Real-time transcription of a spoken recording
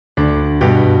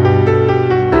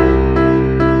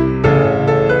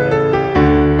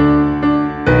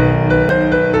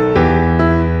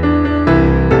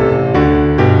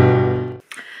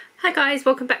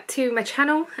my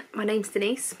channel. My name's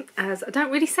Denise, as I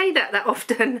don't really say that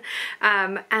often,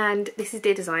 and this is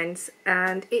Dear Designs,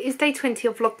 and it is day 20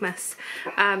 of Vlogmas.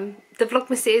 The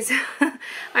Vlogmas is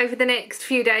over the next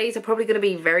few days are probably going to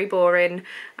be very boring,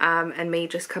 and me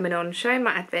just coming on showing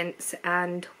my advents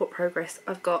and what progress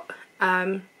I've got,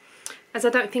 as I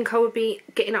don't think I would be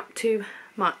getting up to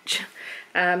much.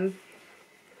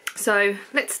 So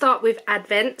let's start with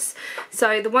advents.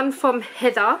 So the one from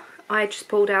Heather, I just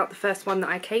pulled out the first one that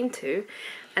I came to,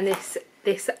 and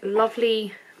this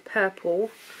lovely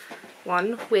purple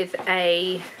one with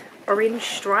a orange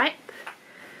stripe.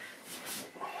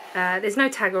 There's no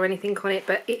tag or anything on it,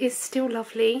 but it is still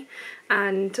lovely,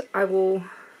 and I will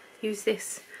use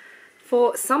this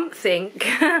for something.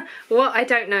 What, I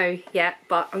don't know yet,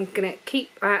 but I'm gonna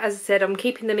keep, as I said, I'm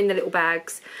keeping them in the little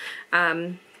bags.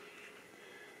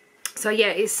 So yeah,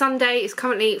 it's Sunday, it's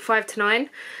currently 5 to 9.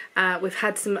 We've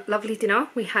had some lovely dinner.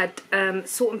 We had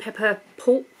salt and pepper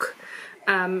pork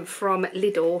from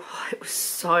Lidl. Oh, it was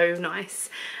so nice.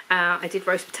 I did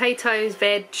roast potatoes,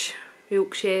 veg,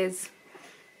 Yorkshires,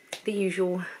 the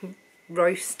usual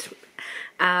roast.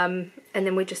 And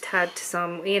then we just had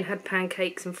some, Ian had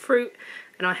pancakes and fruit,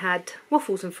 and I had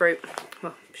waffles and fruit.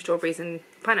 Well, strawberries and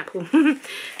pineapple.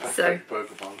 So fake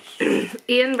burger buns.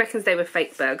 Ian reckons they were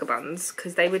fake burger buns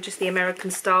because they were just the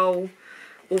American style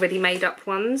already made up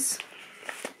ones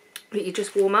that you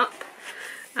just warm up.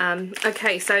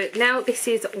 Okay, so now this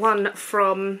is one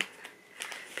from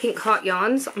Pink Heart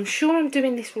Yarns. I'm sure I'm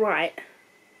doing this right.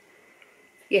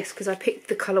 Yes, because I picked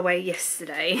the colourway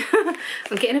yesterday.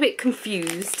 I'm getting a bit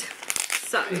confused.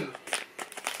 So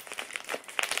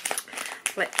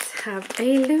let's have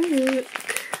a look.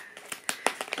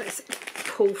 Let's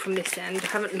pull from this end. I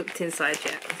haven't looked inside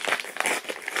yet.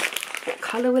 What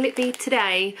colour will it be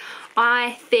today?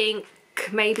 I think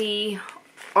maybe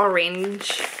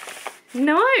orange.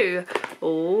 No!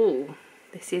 Oh,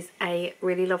 this is a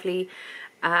really lovely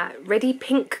reddy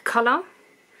pink colour.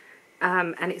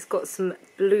 And it's got some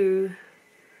blue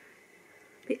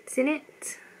bits in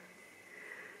it.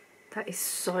 That is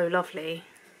so lovely.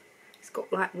 It's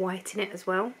got like white in it as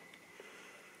well.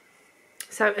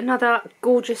 So another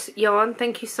gorgeous yarn,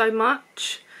 thank you so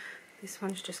much. This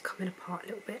one's just coming apart a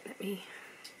little bit. Let me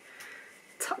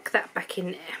tuck that back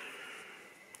in there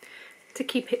to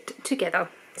keep it together.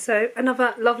 So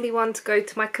another lovely one to go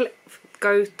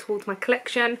towards my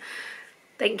collection.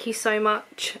 Thank you so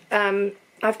much.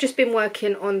 I've just been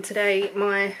working on today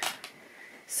my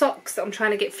socks that I'm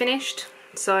trying to get finished.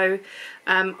 So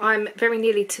I'm very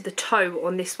nearly to the toe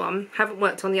on this one. Haven't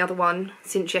worked on the other one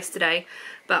since yesterday,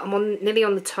 but I'm nearly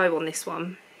on the toe on this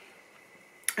one.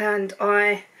 And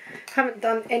I haven't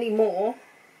done any more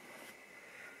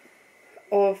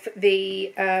of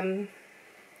the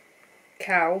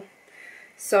cowl.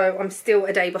 So I'm still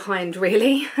a day behind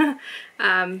really.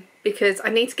 Because I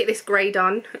need to get this grey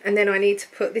done, and then I need to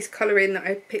put this colour in that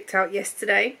I picked out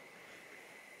yesterday.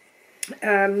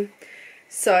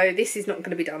 So this is not going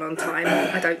to be done on time,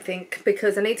 I don't think,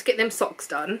 because I need to get them socks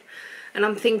done. And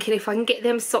I'm thinking if I can get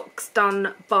them socks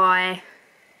done by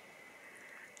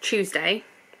Tuesday,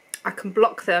 I can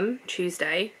block them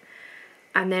Tuesday,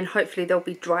 and then hopefully they'll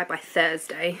be dry by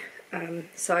Thursday.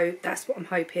 So that's what I'm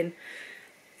hoping.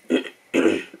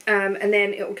 And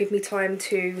then it will give me time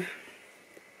to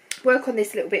work on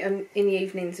this a little bit in the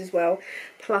evenings as well,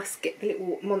 plus get the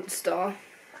little monster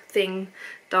thing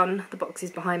done. The box is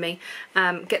behind me.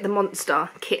 Get the monster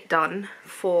kit done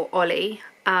for Ollie.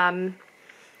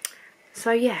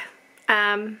 So yeah,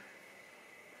 that's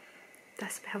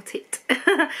about it.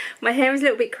 My hair is a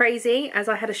little bit crazy as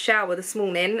I had a shower this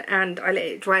morning and I let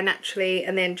it dry naturally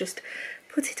and then just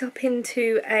put it up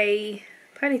into a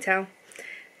ponytail,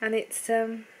 and it's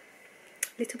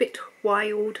little bit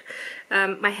wild.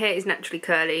 My hair is naturally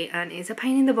curly and it's a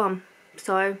pain in the bum,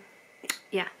 so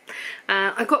yeah.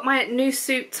 I got my new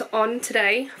suit on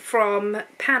today from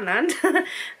Poundland.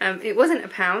 It wasn't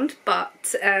 £1,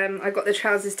 but I got the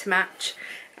trousers to match,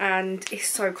 and it's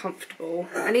so comfortable,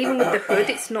 and even with the hood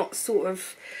it's not sort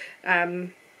of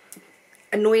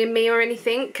annoying me or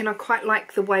anything, and I quite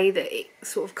like the way that it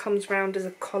sort of comes round as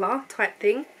a collar type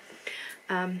thing.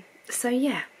 So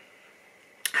yeah,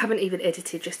 haven't even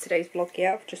edited yesterday's vlog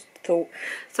yet, I've just thought.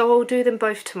 So I'll do them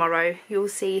both tomorrow. You'll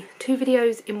see 2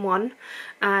 videos in one,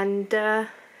 and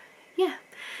yeah,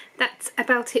 that's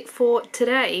about it for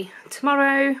today.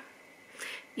 Tomorrow,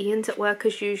 Ian's at work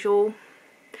as usual.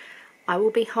 I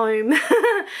will be home.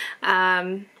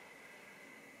 Probably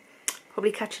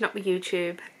catching up with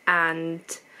YouTube and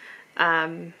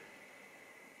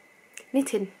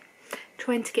knitting,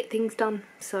 trying to get things done.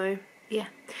 So yeah,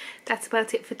 that's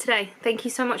about it for today. Thank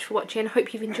you so much for watching. I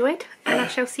hope you've enjoyed, and I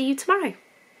shall see you tomorrow.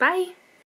 Bye.